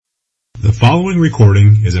The following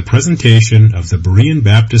recording is a presentation of the Berean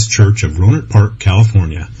Baptist Church of Rohnert Park,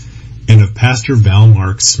 California, and of Pastor Val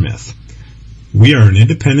Mark Smith. We are an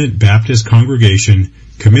independent Baptist congregation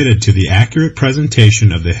committed to the accurate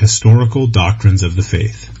presentation of the historical doctrines of the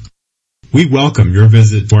faith. We welcome your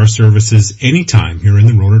visit to our services anytime here in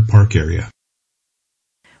the Rohnert Park area.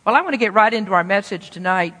 Well, I want to get right into our message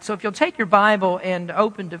tonight. So if you'll take your Bible and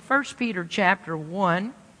open to 1 Peter chapter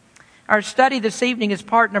 1. Our study this evening is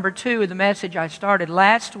part number 2 of the message I started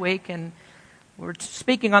last week, and we're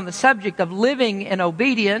speaking on the subject of living in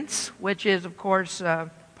obedience, which is, of course,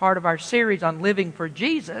 part of our series on living for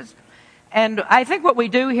Jesus. And I think what we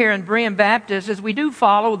do here in Berean Baptist is we do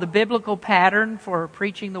follow the biblical pattern for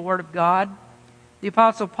preaching the Word of God. The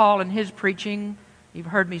Apostle Paul in his preaching, you've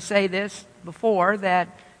heard me say this before,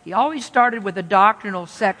 that he always started with a doctrinal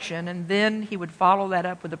section, and then he would follow that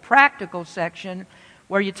up with a practical section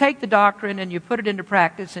where you take the doctrine and you put it into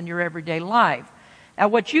practice in your everyday life. Now,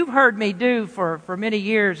 what you've heard me do for many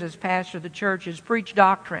years as pastor of the church is preach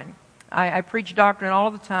doctrine. I preach doctrine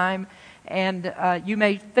all the time, and you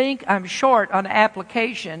may think I'm short on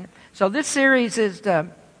application. So this series is to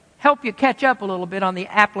help you catch up a little bit on the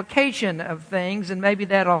application of things, and maybe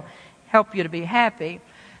that'll help you to be happy.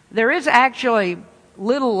 There is actually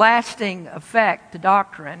little lasting effect to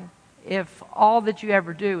doctrine if all that you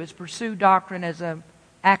ever do is pursue doctrine as an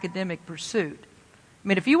academic pursuit. I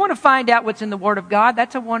mean, if you want to find out what's in the Word of God,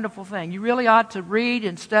 that's a wonderful thing. You really ought to read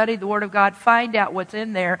and study the Word of God, find out what's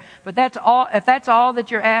in there. But that's all. If that's all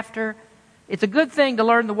that you're after, it's a good thing to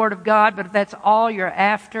learn the Word of God, but if that's all you're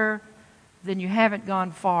after, then you haven't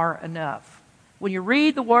gone far enough. When you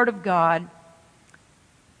read the Word of God,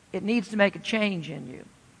 it needs to make a change in you.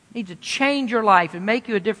 It needs to change your life and make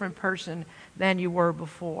you a different person than you were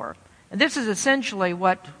before. And this is essentially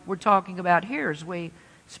what we're talking about here as we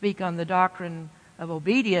speak on the doctrine of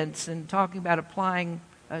obedience and talking about applying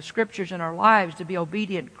scriptures in our lives to be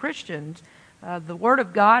obedient Christians. The Word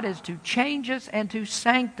of God is to change us and to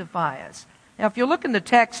sanctify us. Now, if you look in the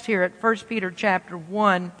text here at 1 Peter chapter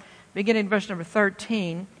 1, beginning verse number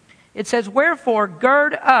 13, it says, "Wherefore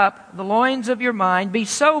gird up the loins of your mind, be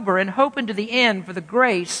sober, and hope unto the end for the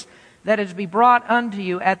grace that is to be brought unto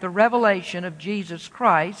you at the revelation of Jesus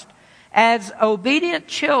Christ, as obedient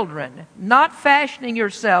children, not fashioning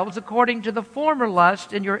yourselves according to the former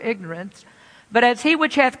lust in your ignorance, but as he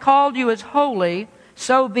which hath called you is holy,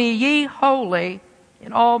 so be ye holy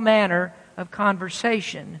in all manner of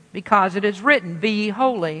conversation. Because it is written, Be ye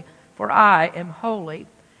holy, for I am holy.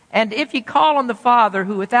 And if ye call on the Father,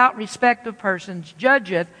 who without respect of persons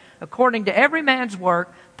judgeth according to every man's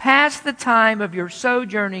work, pass the time of your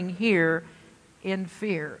sojourning here in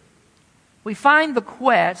fear." We find the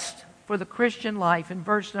quest for the Christian life in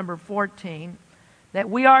verse number 14, that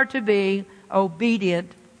we are to be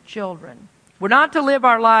obedient children. We're not to live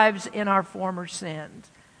our lives in our former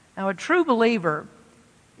sins. Now, a true believer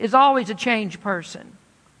is always a changed person.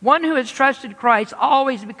 One who has trusted Christ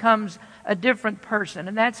always becomes a different person,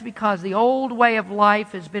 and that's because the old way of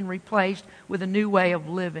life has been replaced with a new way of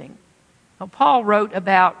living. Now, Paul wrote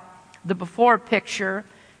about the before picture.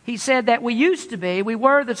 He said that we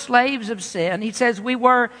were the slaves of sin. He says we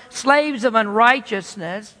were slaves of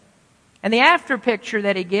unrighteousness. And the after picture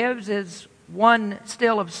that he gives is one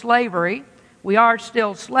still of slavery. We are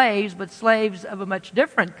still slaves, but slaves of a much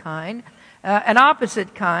different kind, an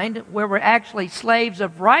opposite kind, where we're actually slaves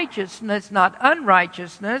of righteousness, not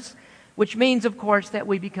unrighteousness, which means, of course, that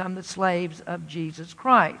we become the slaves of Jesus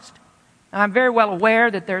Christ. Now, I'm very well aware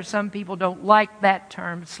that there are some people who don't like that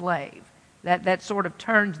term slave. That sort of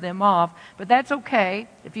turns them off. But that's okay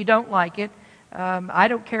if you don't like it. I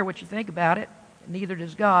don't care what you think about it. Neither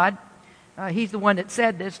does God. He's the one that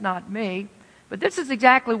said this, not me. But this is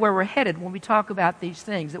exactly where we're headed when we talk about these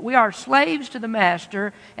things. That we are slaves to the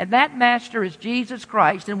Master, and that Master is Jesus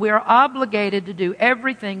Christ, and we are obligated to do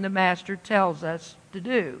everything the Master tells us to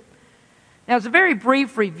do. Now, as a very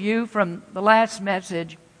brief review from the last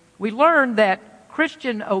message, we learned that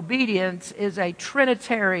Christian obedience is a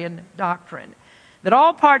Trinitarian doctrine, that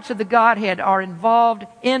all parts of the Godhead are involved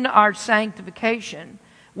in our sanctification,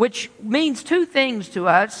 which means two things to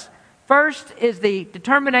us. First is the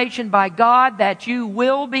determination by God that you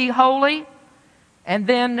will be holy, and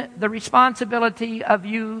then the responsibility of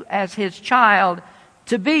you as His child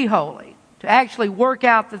to be holy, to actually work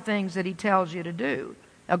out the things that He tells you to do.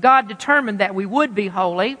 Now, God determined that we would be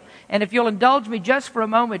holy, and if you'll indulge me just for a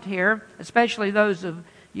moment here, especially those of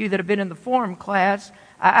you that have been in the Forum class,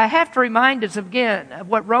 I have to remind us again of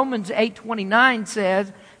what Romans 8:29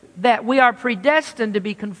 says, that we are predestined to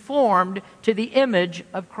be conformed to the image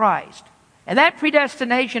of Christ. And that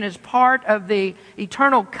predestination is part of the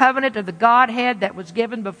eternal covenant of the Godhead that was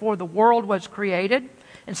given before the world was created.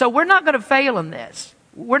 And so we're not going to fail in this.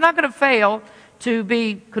 We're not going to fail to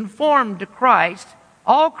be conformed to Christ.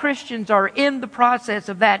 All Christians are in the process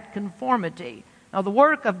of that conformity. Now, the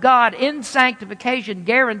work of God in sanctification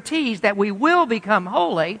guarantees that we will become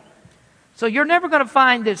holy. So you're never going to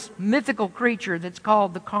find this mythical creature that's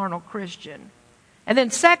called the carnal Christian. And then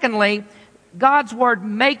secondly, God's Word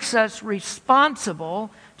makes us responsible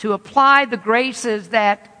to apply the graces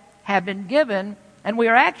that have been given, and we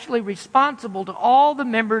are actually responsible to all the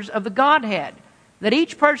members of the Godhead. That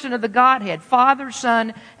each person of the Godhead, Father,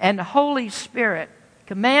 Son, and Holy Spirit,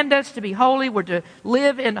 command us to be holy. We're to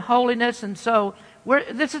live in holiness, and so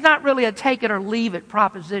this is not really a take it or leave it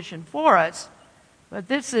proposition for us, but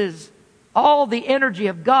this is all the energy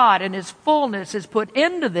of God and His fullness is put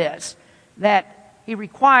into this, that He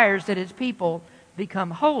requires that His people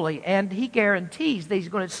become holy. And He guarantees that He's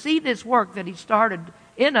going to see this work that He started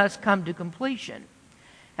in us come to completion.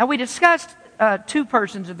 Now, we discussed two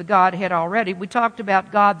persons of the Godhead already. We talked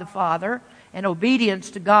about God the Father and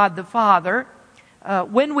obedience to God the Father.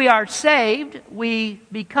 When we are saved, we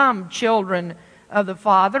become children of the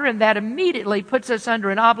Father, and that immediately puts us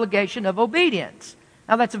under an obligation of obedience.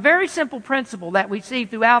 Now, that's a very simple principle that we see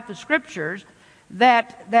throughout the Scriptures,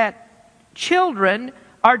 that children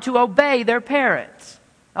are to obey their parents.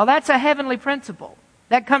 Now, that's a heavenly principle.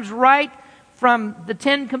 That comes right from the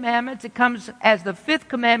Ten Commandments. It comes as the fifth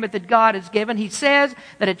commandment that God has given. He says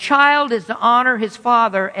that a child is to honor his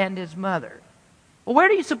father and his mother. Well, where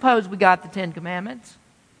do you suppose we got the Ten Commandments?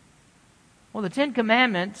 Well, the Ten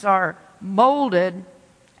Commandments are molded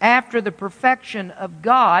after the perfection of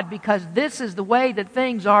God, because this is the way that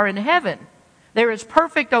things are in heaven. There is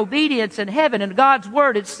perfect obedience in heaven, and God's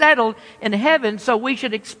Word is settled in heaven, so we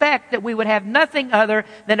should expect that we would have nothing other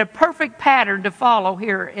than a perfect pattern to follow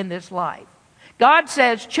here in this life. God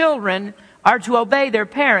says children are to obey their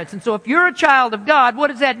parents, and so if you're a child of God, what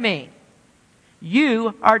does that mean?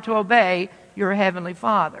 You are to obey your Heavenly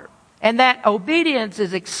Father. And that obedience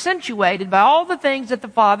is accentuated by all the things that the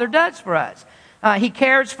Father does for us. He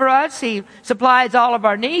cares for us. He supplies all of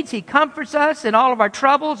our needs. He comforts us in all of our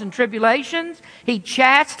troubles and tribulations. He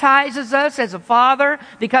chastises us as a father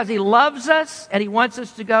because He loves us and He wants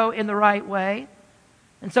us to go in the right way.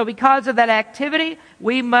 And so because of that activity,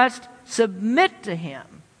 we must submit to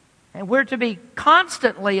Him. And we're to be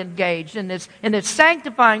constantly engaged in this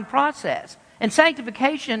sanctifying process. And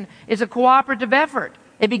sanctification is a cooperative effort.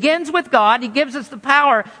 It begins with God. He gives us the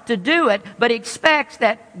power to do it, but He expects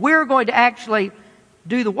that we're going to actually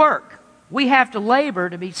do the work. We have to labor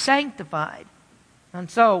to be sanctified.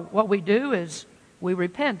 And so what we do is we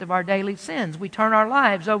repent of our daily sins. We turn our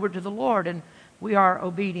lives over to the Lord, and we are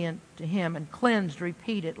obedient to Him and cleansed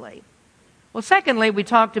repeatedly. Well, secondly, we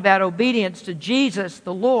talked about obedience to Jesus,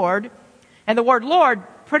 the Lord. And the word Lord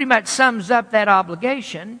pretty much sums up that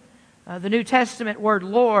obligation. The New Testament word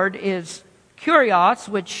Lord is kurios,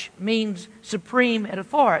 which means supreme in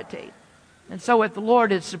authority. And so if the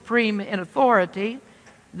Lord is supreme in authority,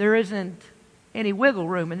 there isn't any wiggle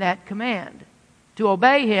room in that command. To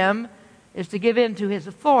obey Him is to give in to His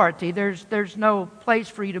authority. There's no place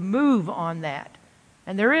for you to move on that.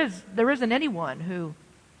 And there isn't anyone who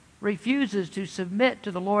refuses to submit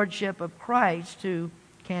to the Lordship of Christ who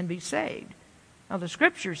can be saved. Now, the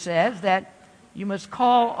Scripture says that you must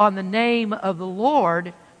call on the name of the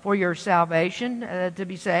Lord for your salvation to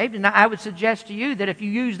be saved. And I would suggest to you that if you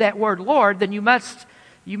use that word Lord, then you must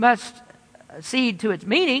cede to its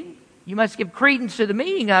meaning. You must give credence to the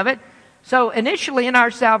meaning of it. So initially in our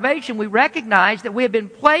salvation, we recognize that we have been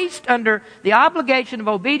placed under the obligation of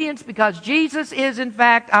obedience because Jesus is in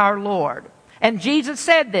fact our Lord. And Jesus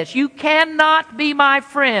said this, "You cannot be my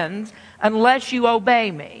friends unless you obey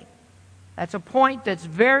me." That's a point that's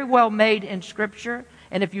very well made in Scripture.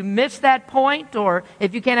 And if you miss that point, or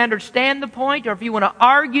if you can't understand the point, or if you want to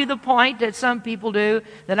argue the point that some people do,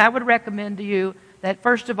 then I would recommend to you that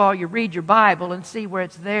first of all you read your Bible and see where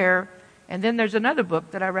it's there. And then there's another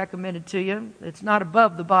book that I recommended to you. It's not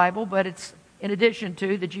above the Bible, but it's in addition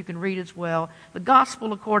to that you can read as well. The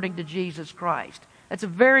Gospel According to Jesus Christ. That's a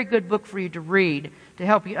very good book for you to read to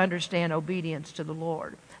help you understand obedience to the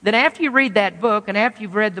Lord. Then after you read that book and after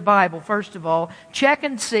you've read the Bible, first of all, check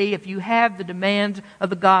and see if you have the demands of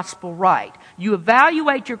the gospel right. You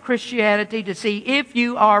evaluate your Christianity to see if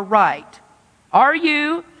you are right. Are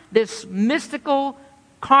you this mystical,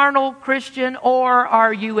 carnal Christian, or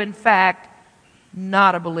are you in fact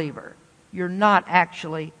not a believer? You're not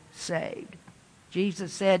actually saved.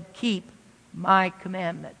 Jesus said, "Keep my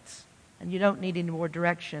commandments." And you don't need any more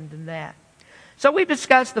direction than that. So we've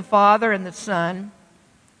discussed the Father and the Son,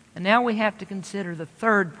 and now we have to consider the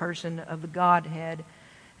third person of the Godhead,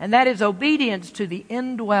 and that is obedience to the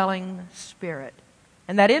indwelling Spirit.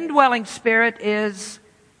 And that indwelling Spirit is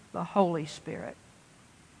the Holy Spirit.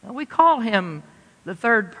 Now, we call Him the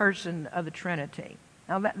third person of the Trinity.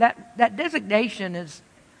 Now, that designation is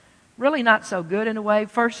really not so good in a way,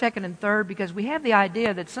 first, second, and third, because we have the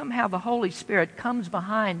idea that somehow the Holy Spirit comes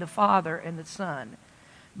behind the Father and the Son.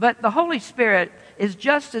 But the Holy Spirit is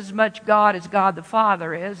just as much God as God the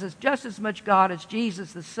Father is just as much God as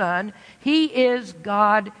Jesus the Son. He is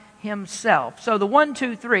God Himself. So the 1,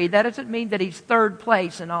 2, 3, that doesn't mean that He's third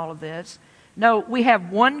place in all of this. No, we have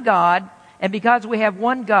one God, and because we have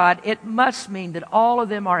one God, it must mean that all of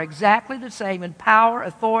them are exactly the same in power,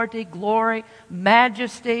 authority, glory,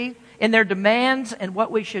 majesty, in their demands and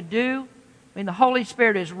what we should do. I mean, the Holy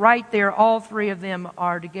Spirit is right there. All three of them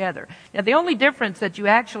are together. Now, the only difference that you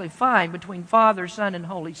actually find between Father, Son, and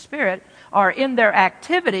Holy Spirit are in their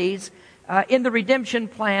activities in the redemption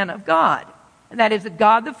plan of God. And that is that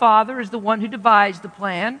God the Father is the one who devised the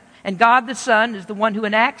plan, and God the Son is the one who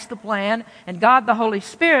enacts the plan, and God the Holy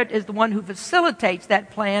Spirit is the one who facilitates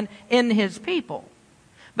that plan in His people.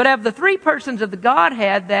 But of the three persons of the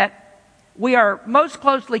Godhead that we are most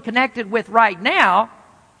closely connected with right now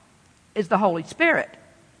is the Holy Spirit.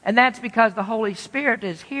 And that's because the Holy Spirit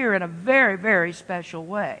is here in a very, very special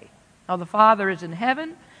way. Now, the Father is in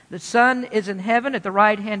heaven, the Son is in heaven at the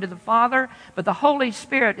right hand of the Father, but the Holy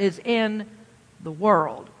Spirit is in the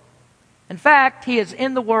world. In fact, He is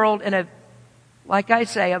in the world in a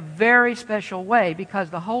very special way, because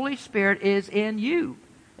the Holy Spirit is in you.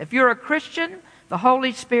 If you're a Christian, the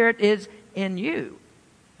Holy Spirit is in you.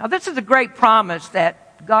 Now, this is a great promise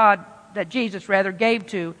that Jesus gave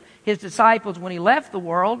to His disciples when He left the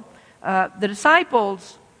world. The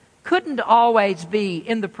disciples couldn't always be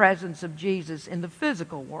in the presence of Jesus in the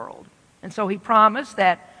physical world. And so He promised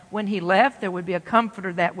that when He left, there would be a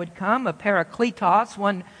comforter that would come, a parakletos,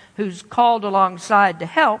 one who's called alongside to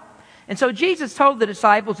help. And so Jesus told the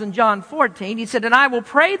disciples in John 14, He said, "And I will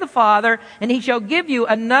pray the Father, and He shall give you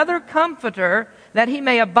another comforter, that He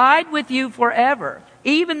may abide with you forever,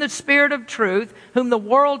 even the Spirit of truth, whom the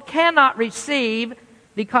world cannot receive,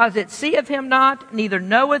 because it seeth Him not, neither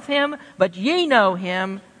knoweth Him, but ye know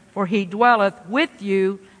Him, for He dwelleth with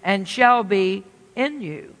you and shall be in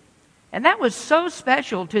you." And that was so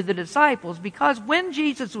special to the disciples, because when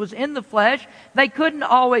Jesus was in the flesh, they couldn't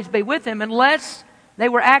always be with Him unless they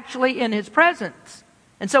were actually in His presence.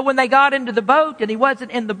 And so when they got into the boat and He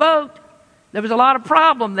wasn't in the boat, there was a lot of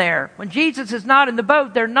problem there. When Jesus is not in the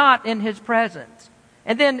boat, they're not in His presence.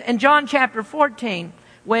 And then in John chapter 14,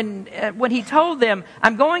 when He told them,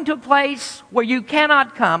 "I'm going to a place where you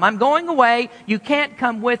cannot come. I'm going away. You can't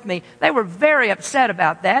come with me." They were very upset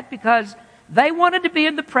about that, because they wanted to be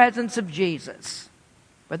in the presence of Jesus.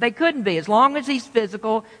 But they couldn't be. As long as He's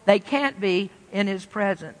physical, they can't be in His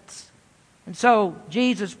presence. And so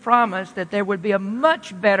Jesus promised that there would be a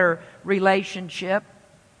much better relationship,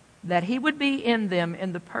 that He would be in them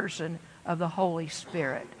in the person of the Holy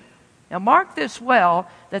Spirit. Now, mark this well,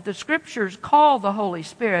 that the Scriptures call the Holy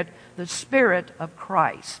Spirit the Spirit of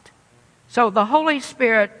Christ. So the Holy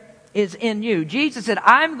Spirit is in you. Jesus said,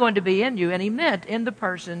 "I'm going to be in you," and He meant in the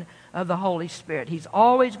person of the Holy Spirit. He's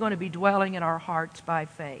always going to be dwelling in our hearts by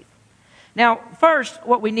faith. Now, first,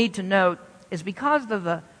 what we need to note is, because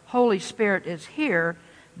the Holy Spirit is here,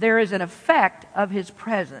 there is an effect of His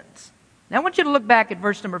presence. Now, I want you to look back at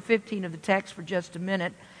verse number 15 of the text for just a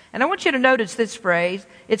minute. And I want you to notice this phrase.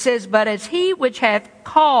 It says, "But as He which hath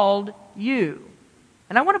called you."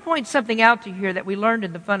 And I want to point something out to you here that we learned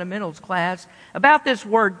in the fundamentals class about this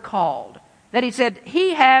word "called." That He said,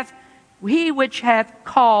 He which hath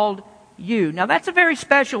called you. Now, that's a very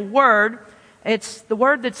special word. It's the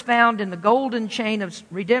word that's found in the golden chain of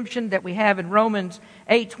redemption that we have in Romans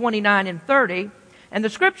 8:29 and 30. And the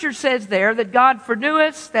Scripture says there that God foreknew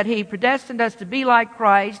us, that He predestined us to be like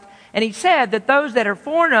Christ. And He said that those that are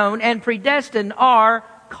foreknown and predestined are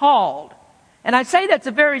called. And I say that's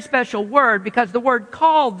a very special word, because the word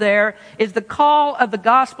 "called" there is the call of the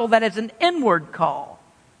gospel that is an inward call.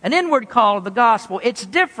 An inward call of the gospel. It's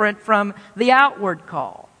different from the outward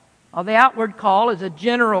call. Well, the outward call is a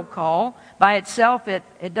general call. By itself,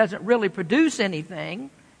 it doesn't really produce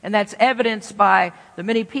anything. And that's evidenced by the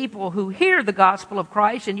many people who hear the gospel of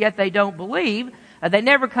Christ and yet they don't believe. They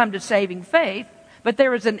never come to saving faith. But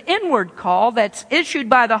there is an inward call that's issued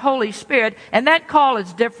by the Holy Spirit, and that call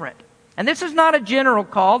is different. And this is not a general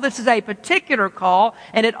call. This is a particular call,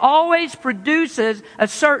 and it always produces a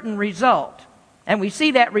certain result. And we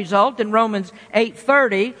see that result in Romans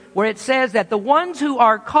 8:30, where it says that the ones who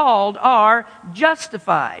are called are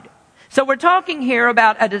justified. So we're talking here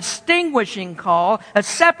about a distinguishing call, a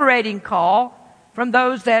separating call from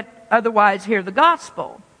those that otherwise hear the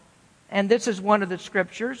gospel. And this is one of the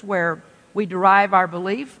scriptures where we derive our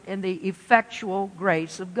belief in the effectual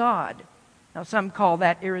grace of God. Now, some call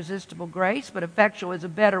that irresistible grace, but effectual is a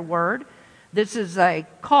better word. This is a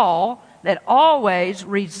call that always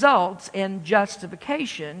results in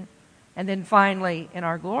justification and then finally in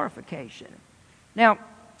our glorification. Now,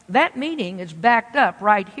 that meaning is backed up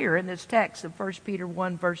right here in this text of 1 Peter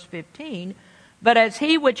 1, verse 15. But as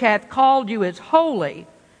he which hath called you is holy,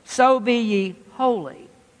 so be ye holy.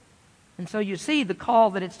 And so you see the call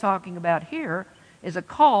that it's talking about here is a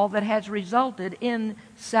call that has resulted in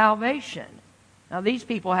salvation. Now, these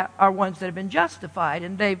people are ones that have been justified,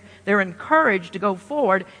 and they're encouraged to go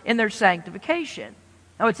forward in their sanctification.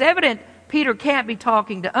 Now, it's evident Peter can't be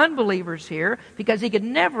talking to unbelievers here because he could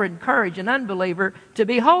never encourage an unbeliever to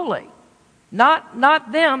be holy.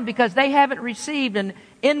 Not them, because they haven't received an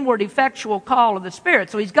inward effectual call of the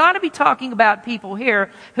Spirit. So he's got to be talking about people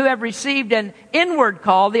here who have received an inward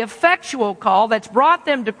call, the effectual call that's brought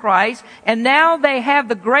them to Christ, and now they have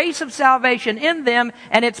the grace of salvation in them,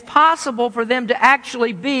 and it's possible for them to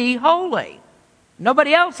actually be holy.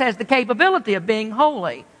 Nobody else has the capability of being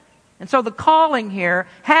holy. And so the calling here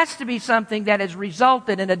has to be something that has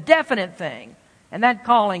resulted in a definite thing, and that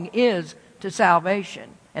calling is to salvation.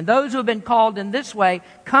 And those who have been called in this way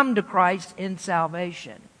come to Christ in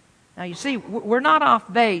salvation. Now you see, we're not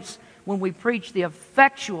off base when we preach the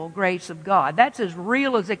effectual grace of God. That's as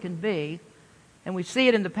real as it can be. And we see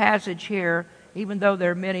it in the passage here, even though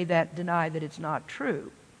there are many that deny that it's not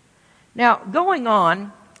true. Now, going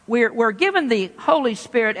on, we're given the Holy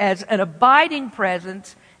Spirit as an abiding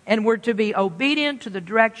presence, and we're to be obedient to the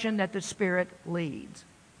direction that the Spirit leads.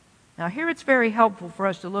 Now here it's very helpful for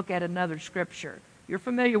us to look at another scripture. You're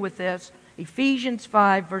familiar with this. Ephesians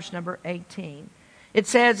 5, verse number 18. It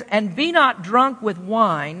says, "And be not drunk with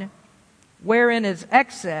wine, wherein is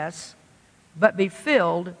excess, but be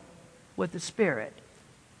filled with the Spirit."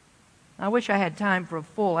 I wish I had time for a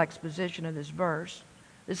full exposition of this verse.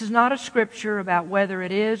 This is not a scripture about whether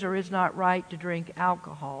it is or is not right to drink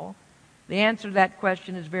alcohol. The answer to that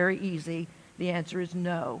question is very easy. The answer is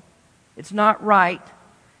no. It's not right,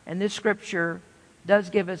 and this scripture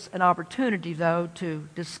does give us an opportunity, though, to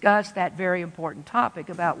discuss that very important topic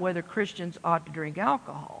about whether Christians ought to drink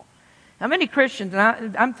alcohol. Now, many Christians,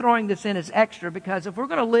 and I'm throwing this in as extra because if we're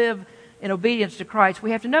going to live in obedience to Christ,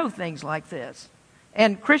 we have to know things like this.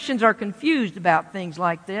 And Christians are confused about things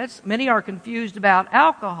like this. Many are confused about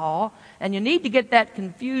alcohol, and you need to get that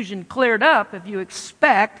confusion cleared up if you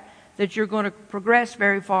expect that you're going to progress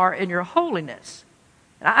very far in your holiness.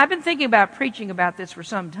 And I've been thinking about preaching about this for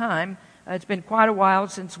some time. It's been quite a while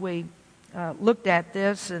since we looked at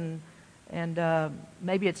this, and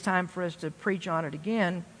maybe it's time for us to preach on it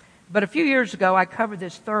again. But a few years ago, I covered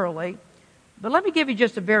this thoroughly. But let me give you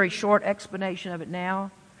just a very short explanation of it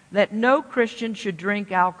now, that no Christian should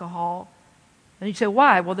drink alcohol. And you say,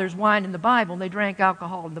 why? Well, there's wine in the Bible, and they drank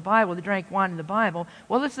alcohol in the Bible. They drank wine in the Bible.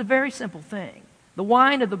 Well, this is a very simple thing. The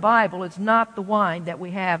wine of the Bible is not the wine that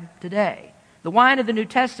we have today. The wine of the New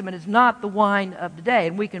Testament is not the wine of today,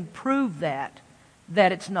 and we can prove that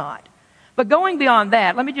it's not. But going beyond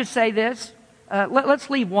that, let me just say this. Let's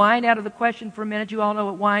leave wine out of the question for a minute. You all know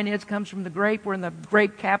what wine is. It comes from the grape. We're in the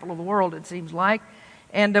grape capital of the world, it seems like.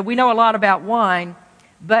 And we know a lot about wine.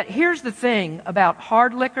 But here's the thing about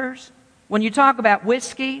hard liquors. When you talk about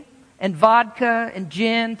whiskey and vodka and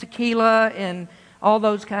gin, tequila, and all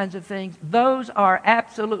those kinds of things, those are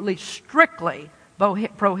absolutely strictly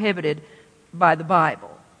prohibited by the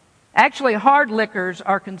Bible. Actually, hard liquors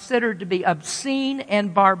are considered to be obscene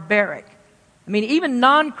and barbaric. I mean, even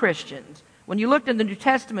non-Christians, when you looked in the New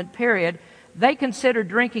Testament period, they considered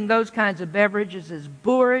drinking those kinds of beverages as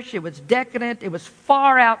boorish, it was decadent, it was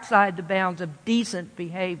far outside the bounds of decent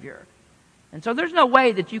behavior. And so there's no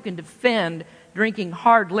way that you can defend drinking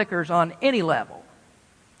hard liquors on any level.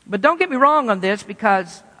 But don't get me wrong on this,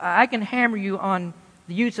 because I can hammer you on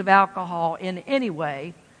the use of alcohol in any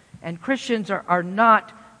way. And Christians are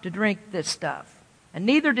not to drink this stuff. And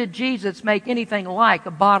neither did Jesus make anything like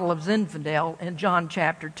a bottle of Zinfandel in John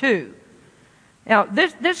chapter 2. Now,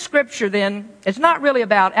 this scripture then is not really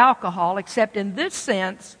about alcohol, except in this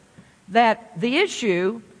sense that the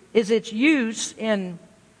issue is its use in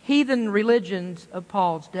heathen religions of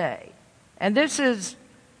Paul's day. And this is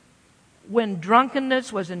when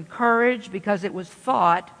drunkenness was encouraged because it was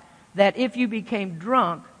thought that if you became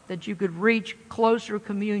drunk, that you could reach closer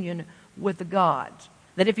communion with the gods.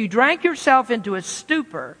 that if you drank yourself into a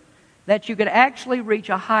stupor, that you could actually reach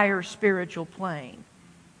a higher spiritual plane.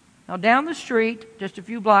 Now, down the street, just a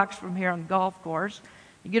few blocks from here on the golf course,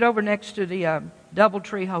 you get over next to the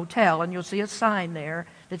Doubletree Hotel, and you'll see a sign there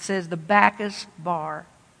that says the Bacchus Bar.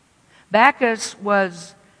 Bacchus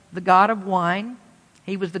was the god of wine.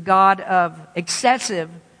 He was the god of excessive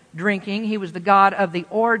drinking. He was the god of the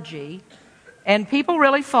orgy. And people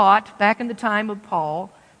really thought, back in the time of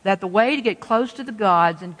Paul, that the way to get close to the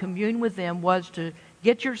gods and commune with them was to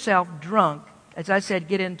get yourself drunk. As I said,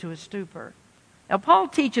 get into a stupor. Now, Paul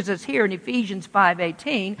teaches us here in Ephesians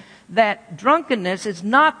 5:18 that drunkenness is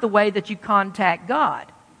not the way that you contact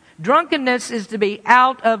God. Drunkenness is to be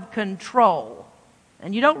out of control.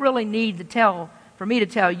 And you don't really need for me to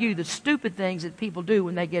tell you the stupid things that people do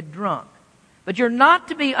when they get drunk. But you're not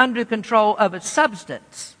to be under control of a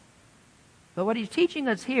substance. But what he's teaching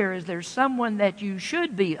us here is there's someone that you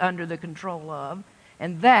should be under the control of,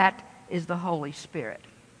 and that is the Holy Spirit.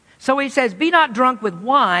 So he says, be not drunk with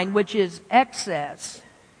wine, which is excess.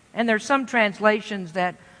 And there's some translations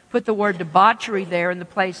that put the word debauchery there in the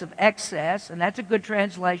place of excess, and that's a good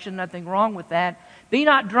translation, nothing wrong with that. Be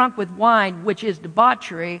not drunk with wine, which is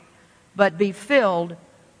debauchery, but be filled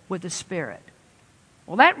with the Spirit.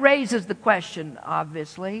 Well, that raises the question,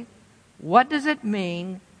 obviously, what does it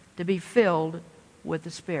mean to be filled with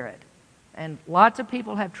the Spirit? And lots of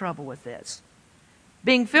people have trouble with this.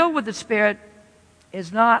 Being filled with the Spirit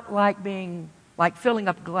is not like filling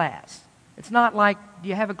up a glass. It's not like, do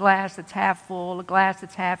you have a glass that's half full, a glass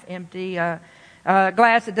that's half empty, a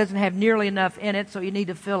glass that doesn't have nearly enough in it, so you need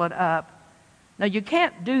to fill it up. Now, you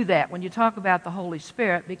can't do that when you talk about the Holy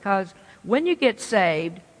Spirit, because when you get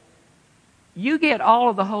saved, you get all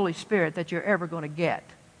of the Holy Spirit that you're ever going to get.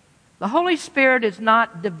 The Holy Spirit is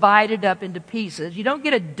not divided up into pieces. You don't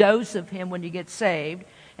get a dose of Him when you get saved.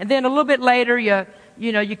 And then a little bit later,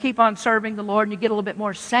 you keep on serving the Lord and you get a little bit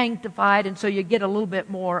more sanctified, and so you get a little bit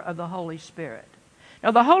more of the Holy Spirit. Now,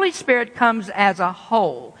 the Holy Spirit comes as a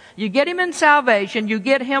whole. You get Him in salvation, you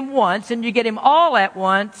get Him once, and you get Him all at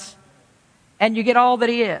once, and you get all that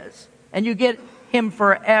He is. And you get Him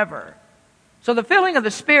forever. So the filling of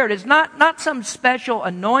the Spirit is not some special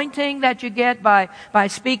anointing that you get by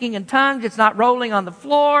speaking in tongues. It's not rolling on the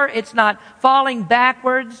floor. It's not falling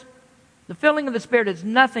backwards. The filling of the Spirit is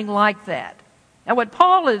nothing like that. Now, what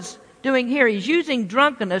Paul is doing here, he's using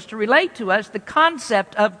drunkenness to relate to us the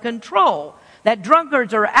concept of control, that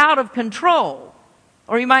drunkards are out of control.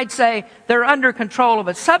 Or you might say they're under control of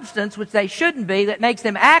a substance, which they shouldn't be, that makes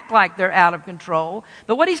them act like they're out of control.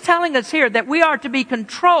 But what he's telling us here, that we are to be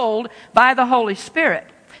controlled by the Holy Spirit.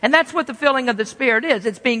 And that's what the filling of the Spirit is.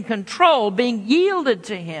 It's being controlled, being yielded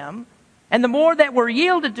to Him. And the more that we're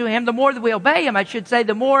yielded to Him, the more that we obey Him, I should say,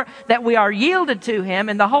 the more that we are yielded to Him,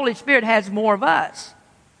 and the Holy Spirit has more of us.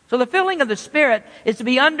 So the filling of the Spirit is to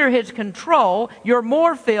be under His control. You're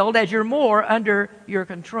more filled as you're more under your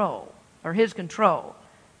control, or His control.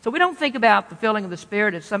 So we don't think about the filling of the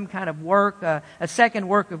Spirit as some kind of work, a second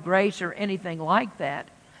work of grace or anything like that.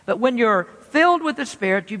 But when you're filled with the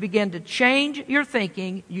Spirit, you begin to change your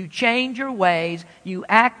thinking, you change your ways, you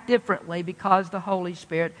act differently because the Holy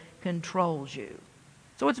Spirit controls you.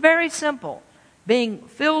 So it's very simple. Being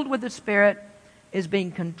filled with the Spirit is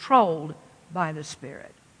being controlled by the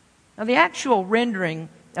Spirit. Now, the actual rendering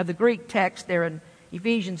of the Greek text there in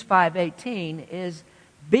Ephesians 5:18 is,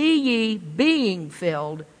 be ye being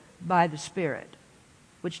filled by the Spirit,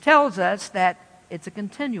 which tells us that it's a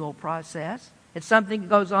continual process. It's something that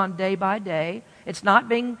goes on day by day. It's not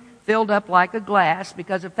being filled up like a glass,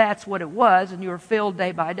 because if that's what it was and you were filled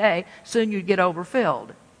day by day, soon you'd get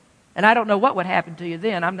overfilled. And I don't know what would happen to you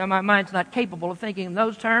then. My mind's not capable of thinking in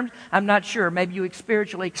those terms. I'm not sure. Maybe you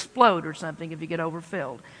spiritually explode or something if you get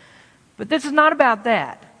overfilled. But this is not about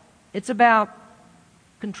that. It's about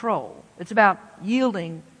control. It's about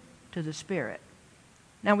yielding to the Spirit.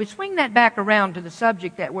 Now we swing that back around to the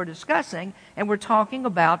subject that we're discussing, and we're talking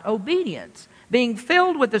about obedience. Being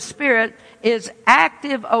filled with the Spirit is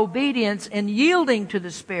active obedience in yielding to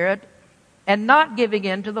the Spirit and not giving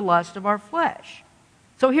in to the lust of our flesh.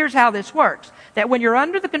 So here's how this works. That when you're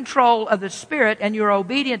under the control of the Spirit and you're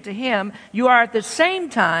obedient to Him, you are at the same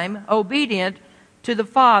time obedient to the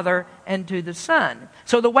Father and to the Son.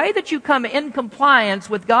 So the way that you come in compliance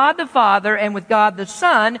with God the Father and with God the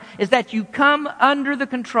Son is that you come under the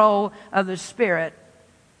control of the Spirit,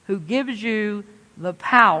 who gives you the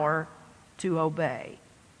power to obey.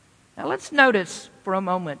 Now let's notice for a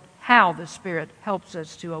moment how the Spirit helps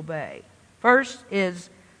us to obey. First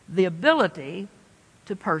is the ability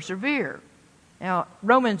to persevere. Now,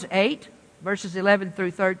 Romans 8, verses 11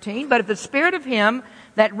 through 13. But if the Spirit of Him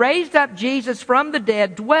that raised up Jesus from the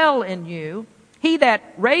dead dwell in you, He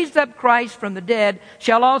that raised up Christ from the dead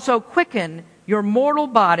shall also quicken your mortal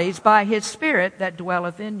bodies by His Spirit that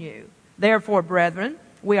dwelleth in you. Therefore, brethren,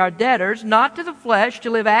 we are debtors, not to the flesh,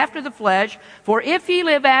 to live after the flesh. For if ye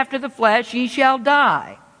live after the flesh, ye shall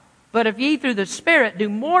die. But if ye through the Spirit do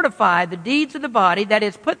mortify the deeds of the body, that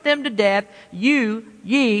is, put them to death,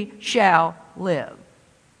 ye shall live.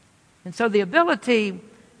 And so the ability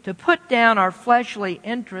to put down our fleshly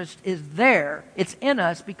interest is there. It's in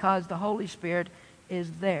us because the Holy Spirit is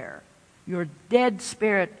there. Your dead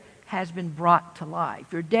spirit has been brought to life.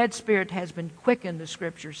 Your dead spirit has been quickened, the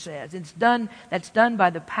Scripture says. That's done by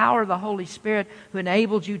the power of the Holy Spirit who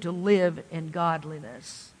enables you to live in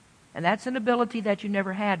godliness. And that's an ability that you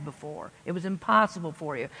never had before. It was impossible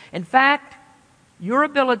for you. In fact, your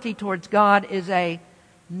ability towards God is a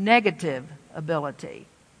negative ability.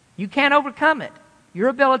 You can't overcome it. Your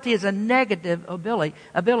ability is a negative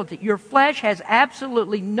ability. Your flesh has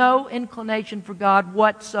absolutely no inclination for God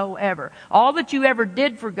whatsoever. All that you ever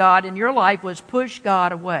did for God in your life was push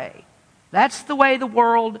God away. That's the way the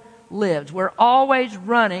world lives. We're always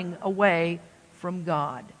running away from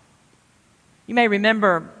God. You may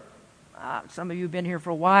remember, some of you have been here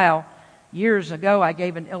for a while, years ago I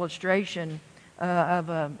gave an illustration of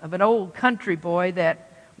an old country boy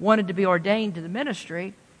that wanted to be ordained to the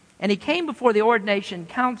ministry. And he came before the ordination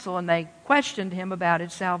council and they questioned him about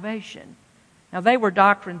his salvation. Now they were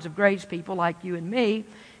doctrines of grace people like you and me,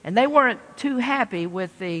 and they weren't too happy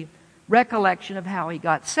with the recollection of how he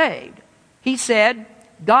got saved. He said,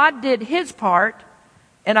 God did His part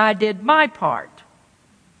and I did my part.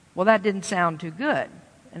 Well, that didn't sound too good.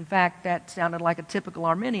 In fact, that sounded like a typical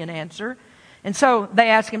Arminian answer. And so they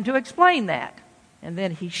asked him to explain that. And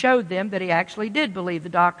then he showed them that he actually did believe the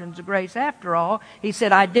doctrines of grace after all. He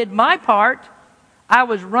said, I did my part. I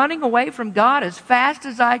was running away from God as fast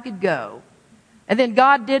as I could go. And then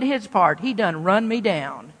God did His part. He done run me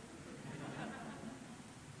down.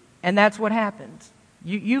 And that's what happens.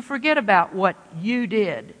 You forget about what you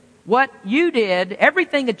did. What you did,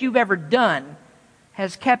 everything that you've ever done,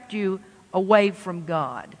 has kept you away from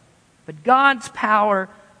God. But God's power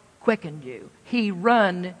quickened you. He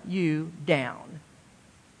run you down.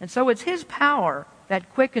 And so it's His power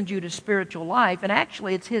that quickens you to spiritual life. And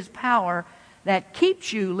actually it's His power that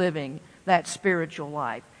keeps you living that spiritual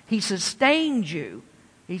life. He sustains you.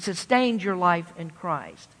 He sustains your life in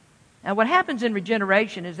Christ. Now what happens in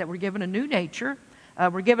regeneration is that we're given a new nature.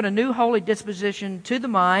 We're given a new holy disposition to the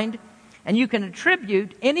mind. And you can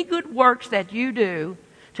attribute any good works that you do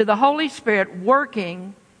to the Holy Spirit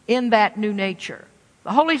working in that new nature.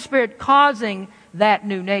 The Holy Spirit causing that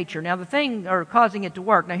new nature. Now causing it to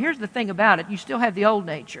work. Now here's the thing about it. You still have the old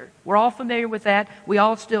nature. We're all familiar with that. We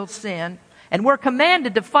all still sin. And we're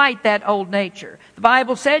commanded to fight that old nature. The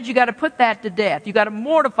Bible says you got to put that to death. You got to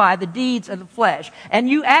mortify the deeds of the flesh. And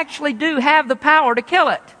you actually do have the power to kill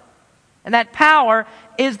it. And that power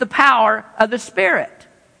is the power of the Spirit.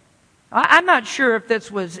 I'm not sure if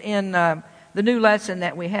this was in the new lesson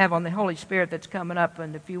that we have on the Holy Spirit that's coming up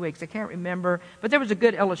in a few weeks. I can't remember, but there was a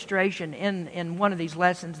good illustration in one of these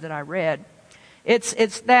lessons that I read.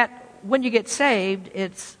 It's that when you get saved,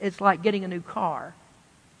 it's like getting a new car.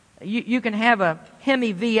 You can have a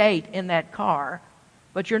Hemi V8 in that car,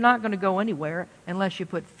 but you're not going to go anywhere unless you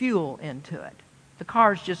put fuel into it. The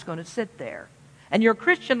car's just going to sit there. And your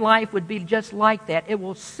Christian life would be just like that. It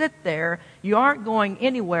will sit there. You aren't going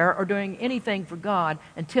anywhere or doing anything for God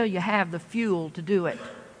until you have the fuel to do it.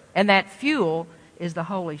 And that fuel is the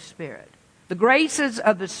Holy Spirit. The graces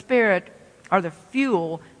of the Spirit are the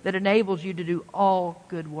fuel that enables you to do all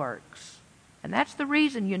good works. And that's the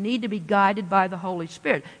reason you need to be guided by the Holy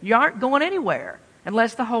Spirit. You aren't going anywhere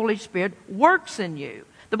unless the Holy Spirit works in you.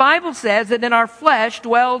 The Bible says that in our flesh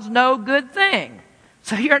dwells no good thing.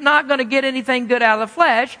 So you're not going to get anything good out of the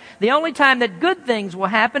flesh. The only time that good things will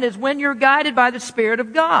happen is when you're guided by the Spirit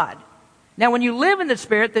of God. Now, when you live in the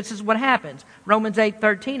Spirit, this is what happens. Romans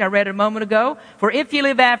 8:13, I read it a moment ago. For if ye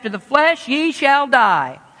live after the flesh, ye shall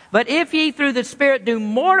die. But if ye through the Spirit do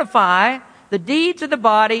mortify the deeds of the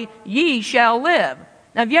body, ye shall live.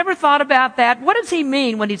 Now, have you ever thought about that? What does he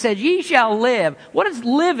mean when he says, ye shall live? What does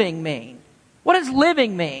living mean? What does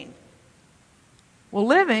living mean? Well,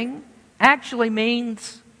 living actually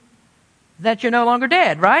means that you're no longer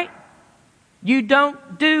dead, right? You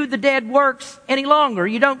don't do the dead works any longer.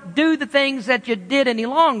 You don't do the things that you did any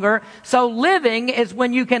longer. So living is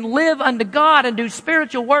when you can live unto God and do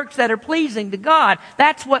spiritual works that are pleasing to God.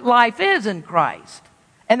 That's what life is in Christ.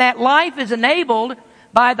 And that life is enabled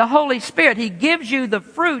by the Holy Spirit, He gives you the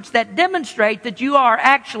fruits that demonstrate that you are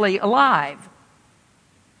actually alive.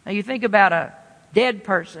 Now you think about a dead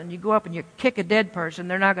person. You go up and you kick a dead person,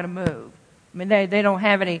 they're not going to move. I mean, they don't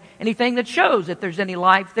have anything that shows that there's any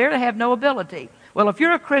life there. They have no ability. Well, if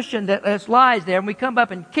you're a Christian that lies there and we come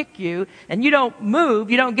up and kick you and you don't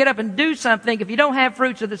move, you don't get up and do something, if you don't have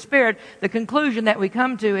fruits of the Spirit, the conclusion that we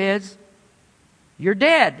come to is you're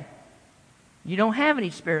dead. You don't have any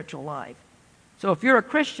spiritual life. So if you're a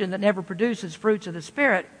Christian that never produces fruits of the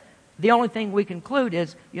Spirit, the only thing we conclude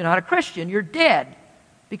is you're not a Christian, you're dead.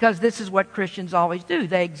 Because this is what Christians always do.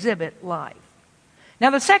 They exhibit life.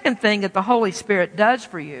 Now the second thing that the Holy Spirit does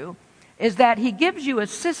for you is that He gives you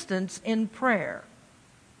assistance in prayer.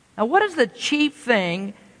 Now what is the chief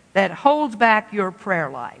thing that holds back your prayer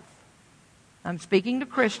life? I'm speaking to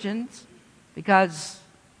Christians because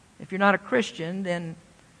if you're not a Christian, then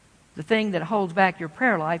the thing that holds back your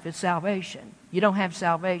prayer life is salvation. You don't have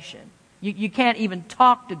salvation. You can't even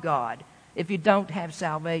talk to God if you don't have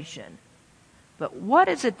salvation. But what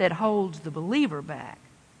is it that holds the believer back?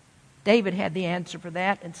 David had the answer for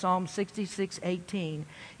that in Psalm 66:18.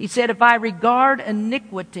 He said, "If I regard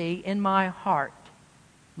iniquity in my heart,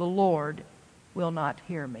 the Lord will not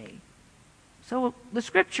hear me." So the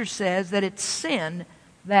Scripture says that it's sin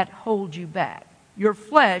that holds you back. Your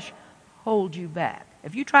flesh holds you back.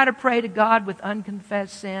 If you try to pray to God with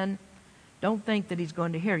unconfessed sin, don't think that He's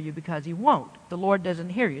going to hear you, because He won't. The Lord doesn't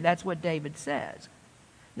hear you. That's what David says.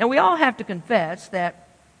 Now we all have to confess that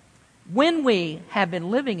when we have been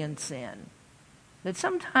living in sin, that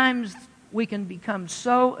sometimes we can become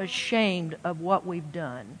so ashamed of what we've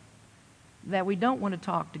done that we don't want to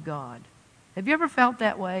talk to God. Have you ever felt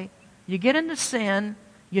that way? You get into sin,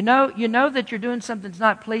 you know that you're doing something that's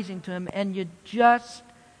not pleasing to Him, and you just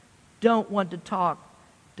don't want to talk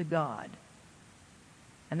to God.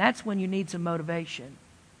 And that's when you need some motivation.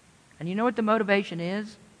 And you know what the motivation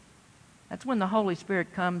is? That's when the Holy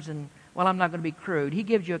Spirit comes and, well, I'm not going to be crude. He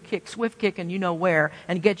gives you a kick, swift kick, and you know where,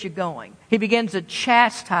 and gets you going. He begins to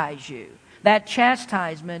chastise you. That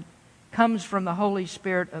chastisement comes from the Holy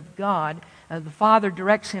Spirit of God. The Father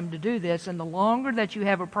directs Him to do this, and the longer that you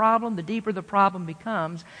have a problem, the deeper the problem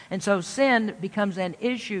becomes. And so sin becomes an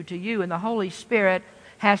issue to you, and the Holy Spirit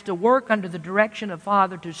has to work under the direction of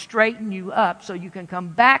Father to straighten you up so you can come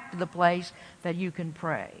back to the place that you can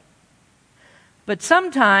pray. But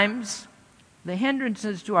sometimes the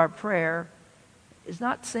hindrances to our prayer is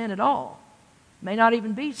not sin at all. It may not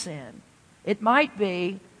even be sin. It might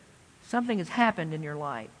be something has happened in your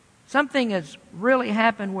life. Something has really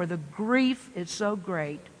happened where the grief is so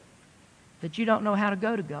great that you don't know how to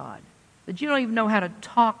go to God, that you don't even know how to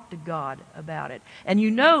talk to God about it. And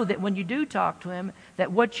you know that when you do talk to Him,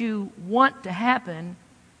 that what you want to happen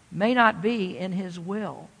may not be in His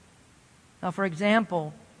will. Now, for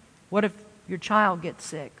example, what if your child gets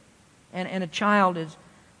sick? And a child is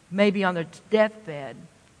maybe on their deathbed.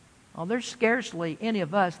 Well, there's scarcely any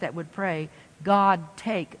of us that would pray, "God,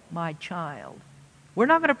 take my child." We're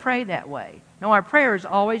not going to pray that way. No, our prayer is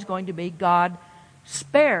always going to be, "God,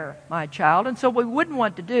 spare my child." And so what we wouldn't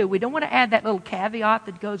want to do, we don't want to add that little caveat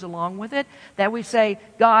that goes along with it, that we say,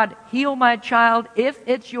 "God, heal my child if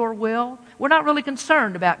it's your will." We're not really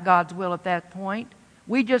concerned about God's will at that point.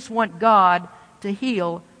 We just want God to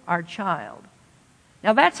heal our child.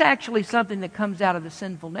 Now that's actually something that comes out of the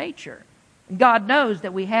sinful nature. God knows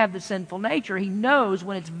that we have the sinful nature. He knows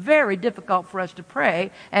when it's very difficult for us to pray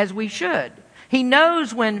as we should. He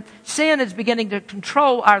knows when sin is beginning to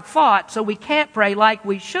control our thoughts, so we can't pray like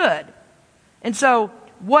we should. And so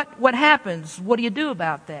what happens? What do you do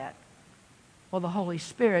about that? Well, the Holy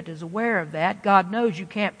Spirit is aware of that. God knows you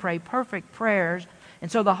can't pray perfect prayers,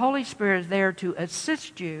 and so the Holy Spirit is there to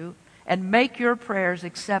assist you and make your prayers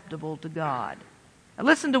acceptable to God. Now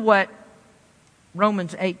listen to what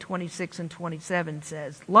Romans 8:26 and 27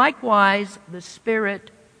 says. "Likewise, the Spirit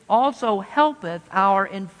also helpeth our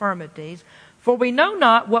infirmities, for we know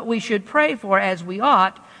not what we should pray for as we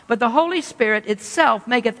ought, but the Holy Spirit itself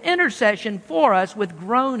maketh intercession for us with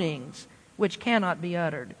groanings which cannot be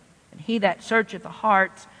uttered. And He that searcheth the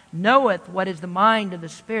hearts knoweth what is the mind of the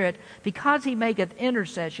Spirit, because He maketh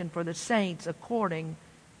intercession for the saints according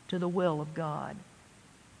to the will of God."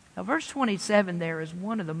 Now, verse 27 there is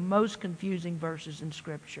one of the most confusing verses in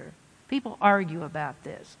Scripture. People argue about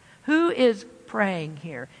this. Who is praying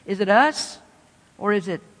here? Is it us or is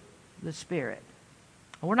it the Spirit?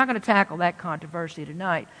 Well, we're not going to tackle that controversy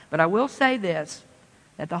tonight, but I will say this,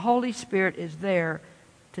 that the Holy Spirit is there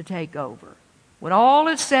to take over. When all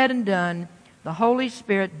is said and done, the Holy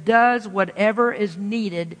Spirit does whatever is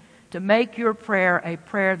needed to make your prayer a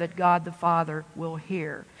prayer that God the Father will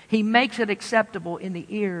hear. He makes it acceptable in the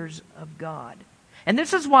ears of God. And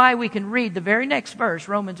this is why we can read the very next verse,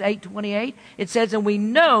 Romans 8:28. It says, "And we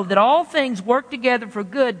know that all things work together for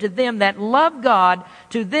good to them that love God,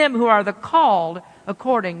 to them who are the called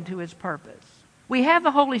according to His purpose." We have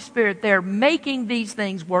the Holy Spirit there making these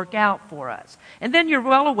things work out for us. And then you're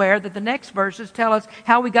well aware that the next verses tell us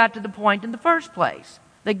how we got to the point in the first place.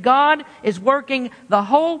 That God is working the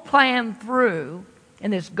whole plan through in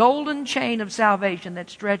this golden chain of salvation that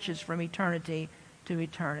stretches from eternity to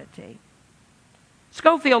eternity.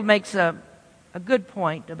 Scofield makes a good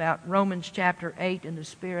point about Romans chapter 8 in the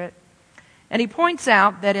Spirit. And he points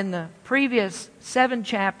out that in the previous 7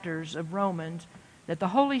 chapters of Romans, that the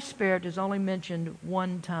Holy Spirit is only mentioned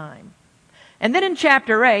one time. And then in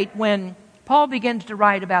chapter 8, when Paul begins to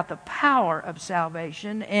write about the power of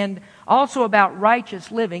salvation and also about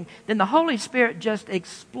righteous living, then the Holy Spirit just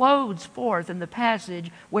explodes forth in the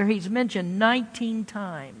passage where He's mentioned 19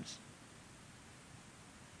 times.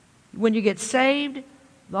 When you get saved,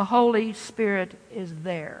 the Holy Spirit is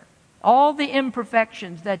there. All the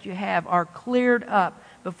imperfections that you have are cleared up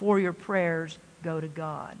before your prayers go to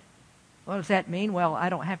God. What does that mean? Well, I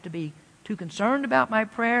don't have to be too concerned about my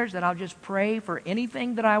prayers, that I'll just pray for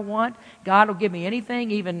anything that I want. God will give me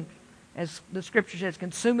anything, even as the Scripture says,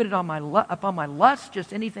 consume it upon my lust,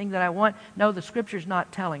 just anything that I want. No, the Scripture's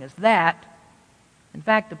not telling us that. In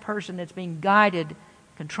fact, the person that's being guided,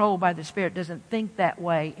 controlled by the Spirit, doesn't think that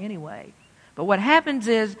way anyway. But what happens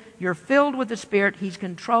is you're filled with the Spirit, He's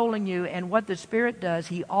controlling you, and what the Spirit does,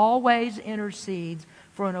 He always intercedes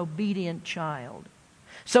for an obedient child.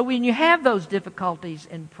 So when you have those difficulties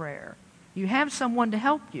in prayer, you have someone to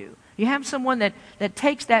help you. You have someone that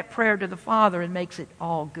takes that prayer to the Father and makes it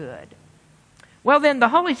all good. Well then, the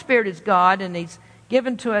Holy Spirit is God, and He's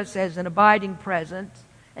given to us as an abiding presence.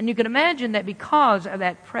 And you can imagine that because of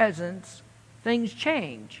that presence, things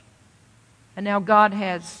change. And now God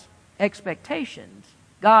has expectations.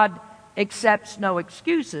 God accepts no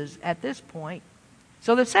excuses at this point.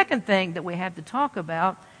 So the second thing that we have to talk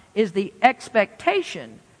about is the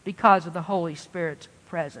expectation because of the Holy Spirit's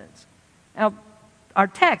presence. Now, our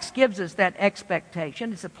text gives us that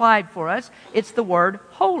expectation. It's applied for us. It's the word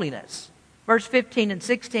holiness. Verse 15 and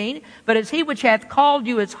 16, "But as He which hath called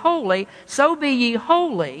you is holy, so be ye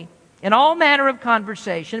holy in all manner of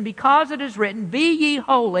conversation, because it is written, Be ye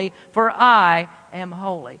holy, for I am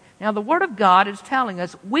holy." Now, the Word of God is telling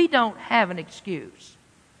us we don't have an excuse.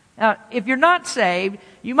 Now, if you're not saved,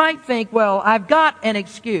 you might think, well, I've got an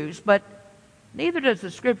excuse, but neither does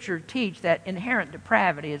the Scripture teach that inherent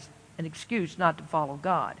depravity is an excuse not to follow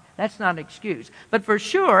God. That's not an excuse. But for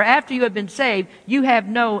sure, after you have been saved, you have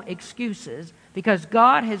no excuses, because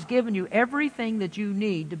God has given you everything that you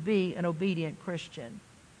need to be an obedient Christian.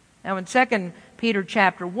 Now, in 2 Peter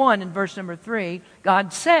chapter 1 and verse number 3,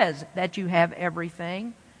 God says that you have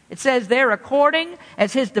everything. It says there, "According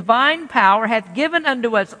as His divine power hath given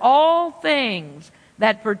unto us all things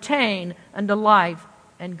that pertain unto life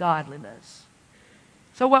and godliness."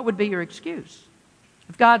 So what would be your excuse?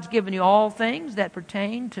 If God's given you all things that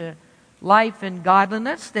pertain to life and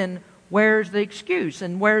godliness, then where's the excuse?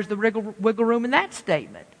 And where's the wiggle room in that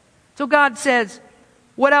statement? So God says,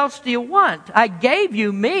 what else do you want? I gave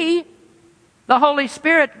you me. The Holy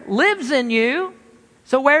Spirit lives in you.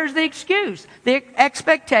 So where's the excuse? The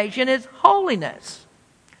expectation is holiness.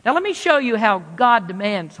 Now let me show you how God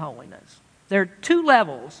demands holiness. There are 2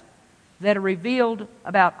 levels that are revealed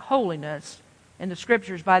about holiness in the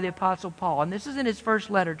Scriptures by the Apostle Paul. And this is in his first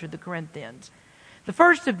letter to the Corinthians. The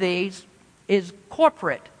first of these is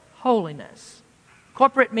corporate holiness.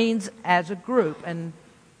 Corporate means as a group, and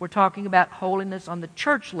we're talking about holiness on the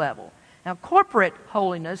church level. Now, corporate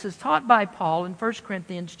holiness is taught by Paul in 1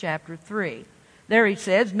 Corinthians chapter 3. There he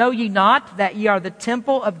says, "Know ye not that ye are the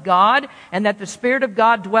temple of God, and that the Spirit of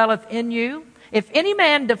God dwelleth in you? If any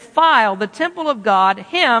man defile the temple of God,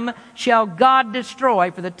 him shall God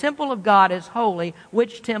destroy, for the temple of God is holy,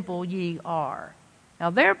 which temple ye are." Now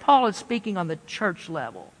there Paul is speaking on the church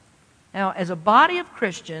level. Now, as a body of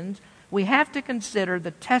Christians, we have to consider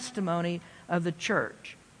the testimony of the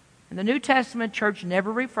church. In the New Testament, church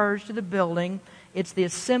never refers to the building. It's the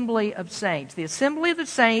assembly of saints. The assembly of the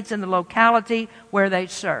saints in the locality where they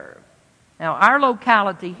serve. Now, our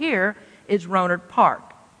locality here is Rohnert Park.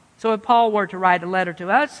 So if Paul were to write a letter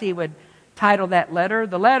to us, he would title that letter,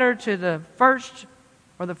 the letter to the first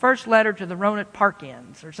letter to the Rohnert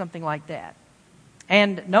Parkians, or something like that.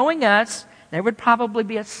 And knowing us, there would probably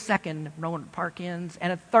be a second Rohnert Parkians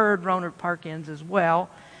and a third Rohnert Parkians as well,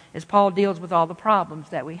 as Paul deals with all the problems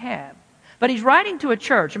that we have. But he's writing to a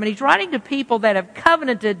church. He's writing to people that have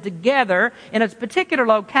covenanted together in a particular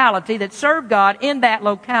locality that serve God in that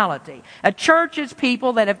locality. A church is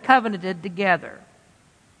people that have covenanted together.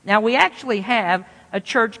 Now, we actually have a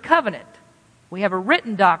church covenant. We have a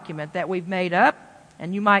written document that we've made up,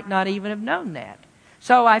 and you might not even have known that.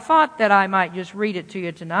 So I thought that I might just read it to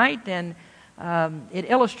you tonight, and it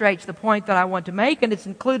illustrates the point that I want to make, and it's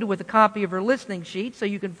included with a copy of our listening sheet so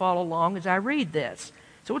you can follow along as I read this.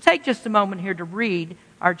 So we'll take just a moment here to read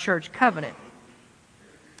our church covenant.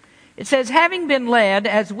 It says, having been led,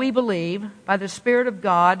 as we believe, by the Spirit of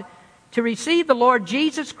God, to receive the Lord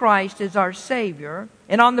Jesus Christ as our Savior,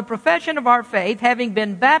 and on the profession of our faith, having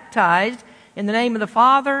been baptized in the name of the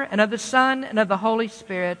Father, and of the Son, and of the Holy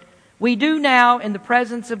Spirit, we do now, in the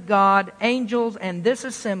presence of God, angels, and this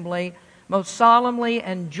assembly, most solemnly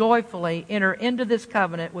and joyfully enter into this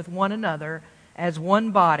covenant with one another as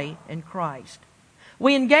one body in Christ.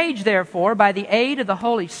 We engage, therefore, by the aid of the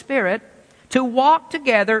Holy Spirit, to walk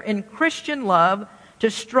together in Christian love, to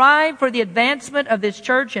strive for the advancement of this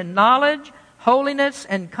church in knowledge, holiness,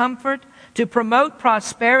 and comfort, to promote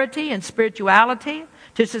prosperity and spirituality,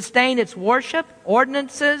 to sustain its worship,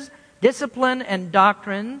 ordinances, discipline, and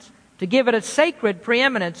doctrines, to give it a sacred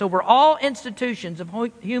preeminence over all institutions of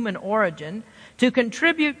human origin, to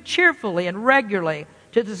contribute cheerfully and regularly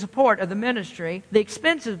to the support of the ministry, the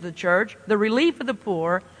expenses of the church, the relief of the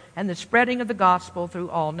poor, and the spreading of the gospel through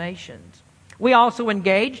all nations. We also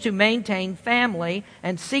engage to maintain family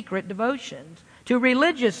and secret devotions, to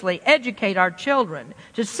religiously educate our children,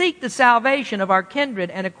 to seek the salvation of our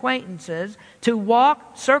kindred and acquaintances, to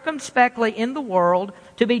walk circumspectly in the world,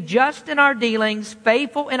 to be just in our dealings,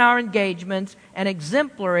 faithful in our engagements, and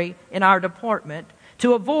exemplary in our deportment,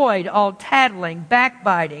 to avoid all tattling,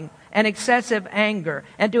 backbiting, and excessive anger,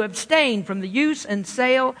 and to abstain from the use and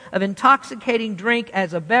sale of intoxicating drink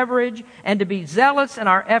as a beverage, and to be zealous in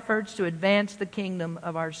our efforts to advance the kingdom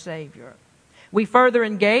of our Savior. We further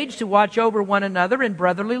engage to watch over one another in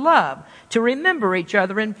brotherly love, to remember each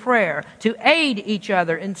other in prayer, to aid each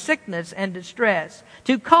other in sickness and distress,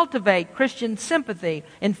 to cultivate Christian sympathy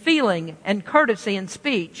in feeling and courtesy in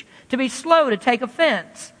speech, to be slow to take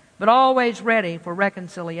offense, but always ready for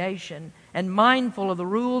reconciliation, and mindful of the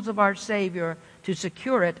rules of our Savior to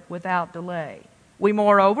secure it without delay. We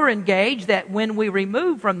moreover engage that when we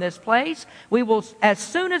remove from this place, we will as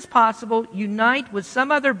soon as possible unite with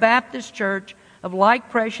some other Baptist church of like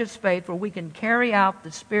precious faith where we can carry out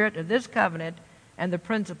the spirit of this covenant and the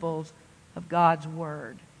principles of God's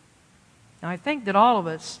Word. Now, I think that all of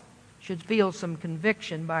us should feel some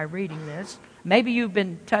conviction by reading this. Maybe you've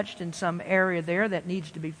been touched in some area there that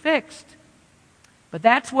needs to be fixed. But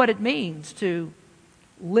that's what it means to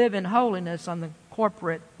live in holiness on the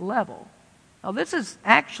corporate level. Now, this is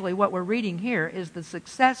actually what we're reading here is the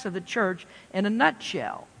success of the church in a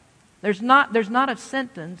nutshell. There's not a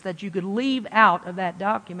sentence that you could leave out of that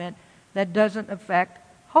document that doesn't affect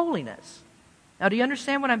holiness. Now, do you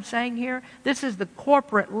understand what I'm saying here? This is the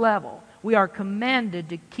corporate level. We are commanded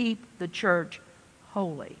to keep the church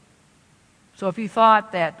holy. So if you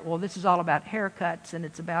thought that, well, this is all about haircuts and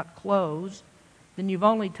it's about clothes, then you've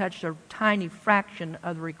only touched a tiny fraction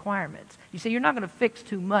of the requirements. You see, you're not going to fix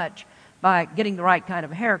too much by getting the right kind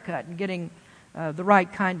of haircut and getting the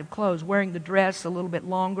right kind of clothes, wearing the dress a little bit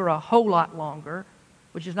longer, a whole lot longer,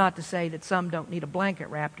 which is not to say that some don't need a blanket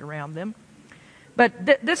wrapped around them. But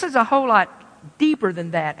this is a whole lot deeper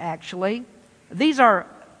than that, actually. These are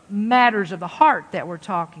matters of the heart that we're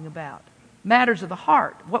talking about. Matters of the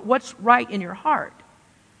heart. What's right in your heart?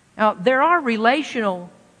 Now, there are relational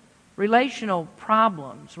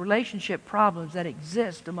problems, relationship problems that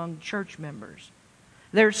exist among church members.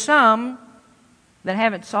 There's some that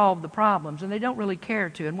haven't solved the problems, and they don't really care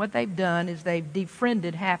to. And what they've done is they've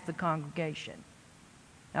defriended half the congregation.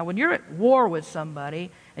 Now, when you're at war with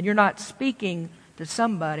somebody and you're not speaking to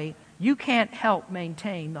somebody, you can't help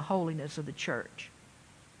maintain the holiness of the church.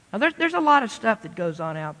 Now, there's a lot of stuff that goes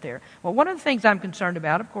on out there. Well, one of the things I'm concerned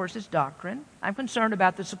about, of course, is doctrine. I'm concerned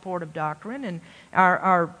about the support of doctrine, and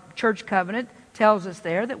our church covenant tells us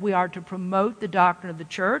there that we are to promote the doctrine of the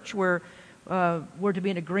church. We're to be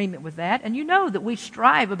in agreement with that. And you know that we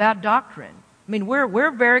strive about doctrine. I mean,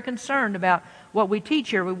 we're very concerned about what we teach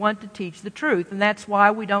here. We want to teach the truth, and that's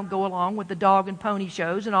why we don't go along with the dog and pony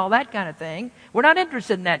shows and all that kind of thing. We're not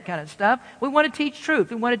interested in that kind of stuff. We want to teach truth.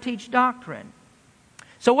 We want to teach doctrine.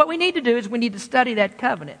 So what we need to do is we need to study that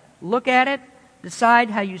covenant. Look at it,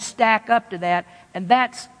 decide how you stack up to that, and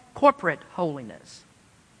that's corporate holiness.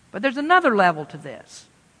 But there's another level to this,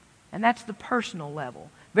 and that's the personal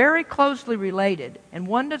level. Very closely related, and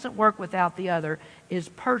one doesn't work without the other, is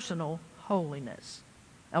personal holiness.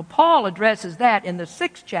 Now, Paul addresses that in the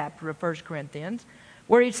 6th chapter of 1 Corinthians,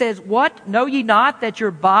 where he says, "What? Know ye not that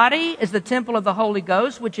your body is the temple of the Holy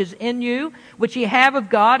Ghost, which is in you, which ye have of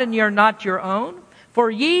God, and ye are not your own? For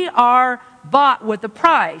ye are bought with a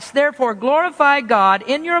price. Therefore glorify God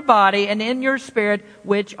in your body and in your spirit,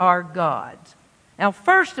 which are God's." Now,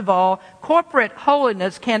 first of all, corporate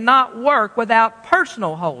holiness cannot work without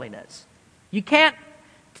personal holiness. You can't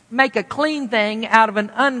make a clean thing out of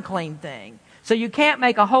an unclean thing. So you can't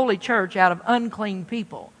make a holy church out of unclean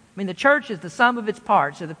people. I mean, the church is the sum of its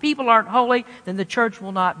parts. If the people aren't holy, then the church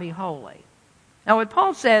will not be holy. Now, what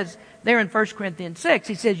Paul says there in 1 Corinthians 6,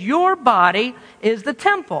 he says, your body is the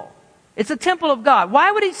temple. It's the temple of God.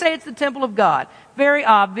 Why would he say it's the temple of God? Very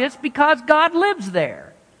obvious, because God lives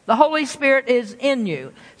there. The Holy Spirit is in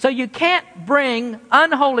you. So you can't bring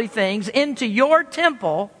unholy things into your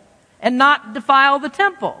temple and not defile the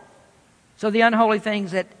temple. So the unholy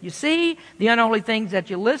things that you see, the unholy things that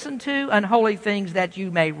you listen to, unholy things that you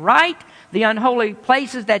may write, the unholy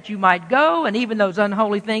places that you might go, and even those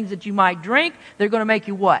unholy things that you might drink, they're going to make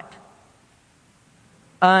you what?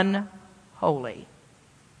 Unholy.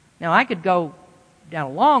 Now, I could go down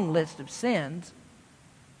a long list of sins,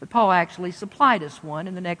 but Paul actually supplied us one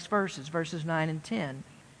in the next verses, verses 9 and 10.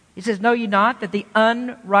 He says, "Know ye not that the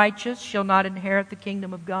unrighteous shall not inherit the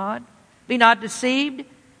kingdom of God? Be not deceived,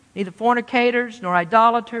 neither fornicators, nor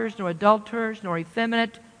idolaters, nor adulterers, nor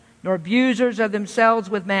effeminate, nor abusers of themselves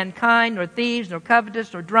with mankind, nor thieves, nor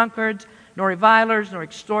covetous, nor drunkards, nor revilers, nor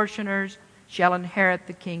extortioners shall inherit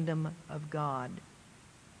the kingdom of God."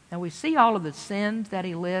 Now we see all of the sins that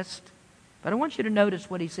he lists, but I want you to notice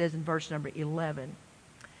what he says in verse number 11.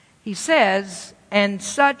 He says, "And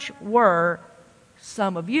such were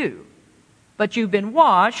some of you. But you've been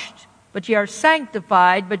washed, but ye are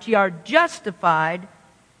sanctified, but ye are justified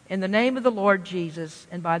in the name of the Lord Jesus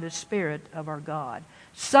and by the Spirit of our God."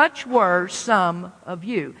 Such were some of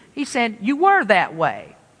you. He said, you were that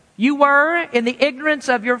way. You were in the ignorance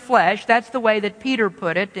of your flesh. That's the way that Peter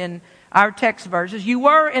put it in our text verses. You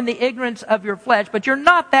were in the ignorance of your flesh, but you're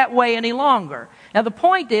not that way any longer. Now the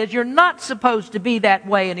point is, you're not supposed to be that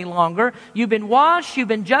way any longer. You've been washed, you've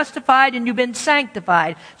been justified, and you've been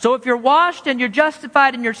sanctified. So if you're washed and you're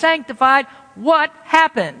justified and you're sanctified, what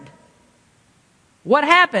happened? What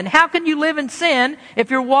happened? How can you live in sin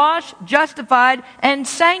if you're washed, justified, and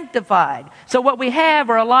sanctified? So what we have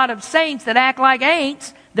are a lot of saints that act like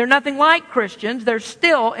ain'ts. They're nothing like Christians. They're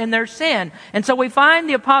still in their sin. And so we find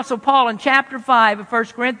the Apostle Paul in chapter 5 of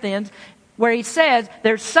 1 Corinthians where he says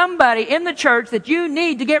there's somebody in the church that you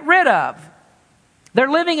need to get rid of. They're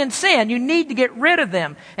living in sin. You need to get rid of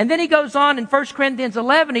them. And then he goes on in 1 Corinthians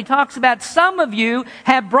 11, he talks about some of you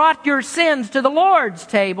have brought your sins to the Lord's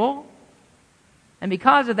table. And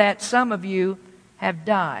because of that, some of you have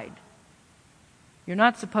died. You're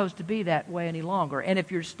not supposed to be that way any longer. And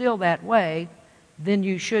if you're still that way, then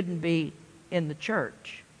you shouldn't be in the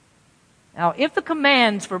church. Now, if the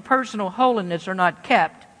commands for personal holiness are not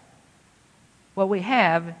kept, what we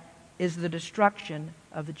have is the destruction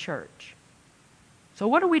of the church. So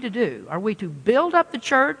what are we to do? Are we to build up the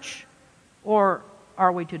church, or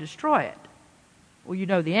are we to destroy it? Well, you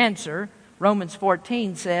know the answer. Romans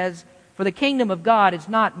 14 says, "For the kingdom of God is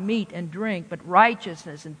not meat and drink, but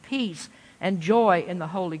righteousness and peace and joy in the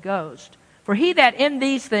Holy Ghost. For he that in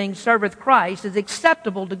these things serveth Christ is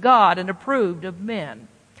acceptable to God and approved of men.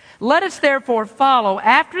 Let us therefore follow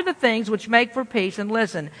after the things which make for peace," and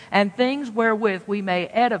listen, "and things wherewith we may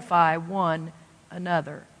edify one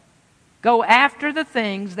another." Go after the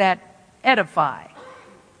things that edify.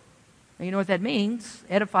 Now, you know what that means?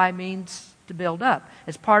 Edify means to build up.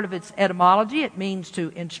 As part of its etymology, it means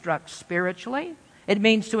to instruct spiritually. It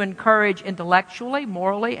means to encourage intellectually,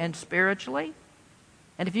 morally, and spiritually.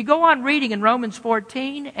 And if you go on reading in Romans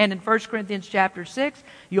 14 and in 1 Corinthians chapter 6,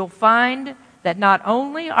 you'll find that not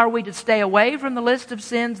only are we to stay away from the list of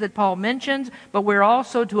sins that Paul mentions, but we're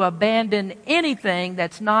also to abandon anything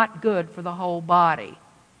that's not good for the whole body.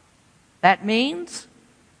 That means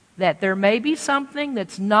that there may be something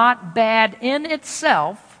that's not bad in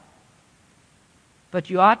itself,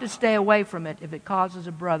 but you ought to stay away from it if it causes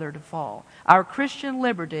a brother to fall. Our Christian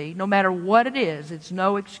liberty, no matter what it is, it's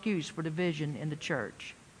no excuse for division in the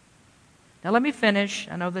church. Now let me finish.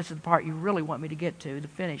 I know this is the part you really want me to get to, the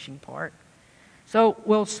finishing part. So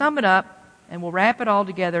we'll sum it up and we'll wrap it all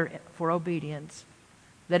together for obedience.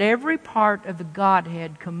 That every part of the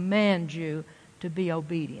Godhead commands you to be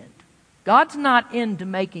obedient. God's not into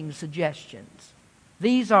making suggestions.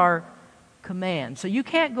 These are commands. So you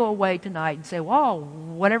can't go away tonight and say, well,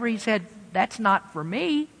 whatever he said, that's not for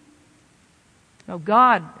me. No,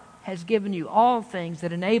 God has given you all things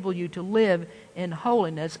that enable you to live in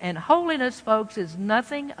holiness. And holiness, folks, is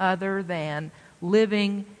nothing other than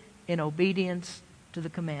living in obedience to the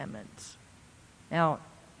commandments. Now,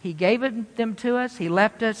 He gave them to us. He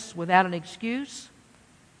left us without an excuse.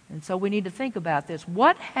 And so we need to think about this.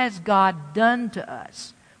 What has God done to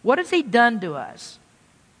us? What has He done to us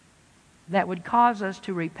that would cause us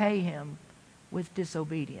to repay Him with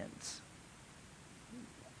disobedience?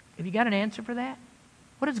 Have you got an answer for that?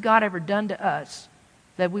 What has God ever done to us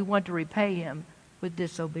that we want to repay Him with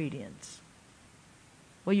disobedience?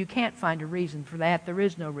 Well, you can't find a reason for that. There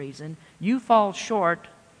is no reason. You fall short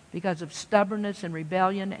because of stubbornness and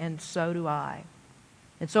rebellion, and so do I.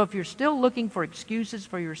 And so if you're still looking for excuses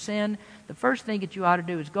for your sin, the first thing that you ought to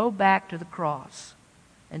do is go back to the cross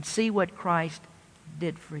and see what Christ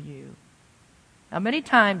did for you. Now, many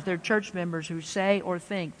times there are church members who say or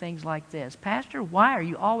think things like this: Pastor, why are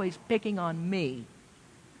you always picking on me?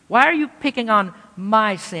 Why are you picking on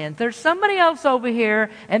my sins? There's somebody else over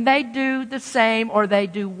here, and they do the same or they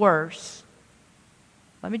do worse.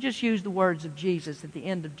 Let me just use the words of Jesus at the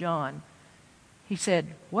end of John. He said,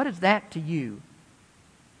 what is that to you?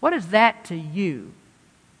 What is that to you?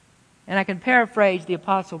 And I can paraphrase the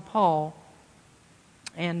Apostle Paul,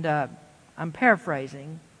 and I'm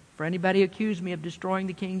paraphrasing. For anybody accused me of destroying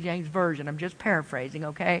the King James Version, I'm just paraphrasing,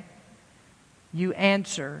 okay? You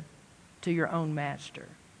answer to your own master.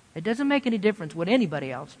 It doesn't make any difference what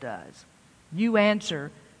anybody else does. You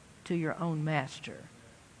answer to your own master.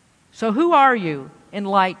 So who are you in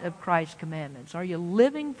light of Christ's commandments? Are you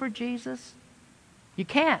living for Jesus? You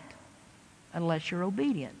can't unless you're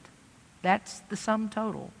obedient. That's the sum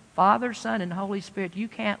total. Father, Son, and Holy Spirit, you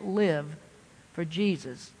can't live for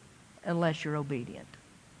Jesus unless you're obedient.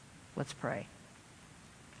 Let's pray.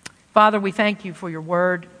 Father, we thank you for your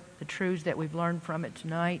word, the truths that we've learned from it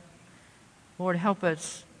tonight. Lord, help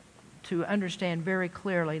us to understand very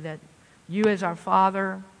clearly that you as our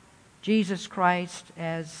Father, Jesus Christ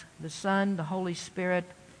as the Son, the Holy Spirit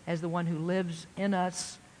as the one who lives in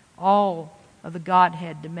us, all of the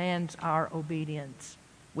Godhead demands our obedience.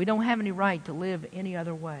 We don't have any right to live any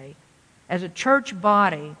other way. As a church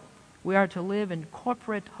body, we are to live in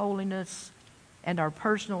corporate holiness and our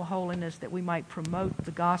personal holiness, that we might promote the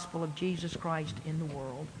gospel of Jesus Christ in the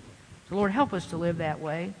world. So Lord, help us to live that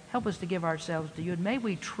way. Help us to give ourselves to you. And may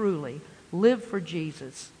we truly live for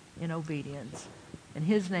Jesus in obedience. In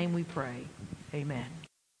His name we pray. Amen.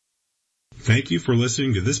 Thank you for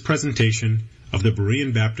listening to this presentation of the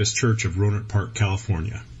Berean Baptist Church of Rohnert Park,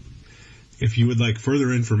 California. If you would like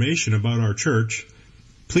further information about our church,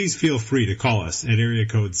 please feel free to call us at area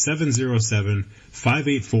code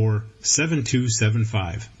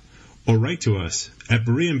 707-584-7275 or write to us at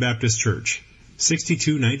Berean Baptist Church,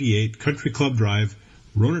 6298 Country Club Drive,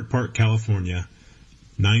 Rohnert Park, California,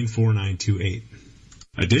 94928.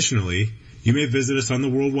 Additionally, you may visit us on the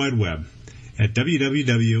World Wide Web at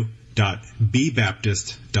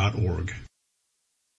www.bbaptist.org.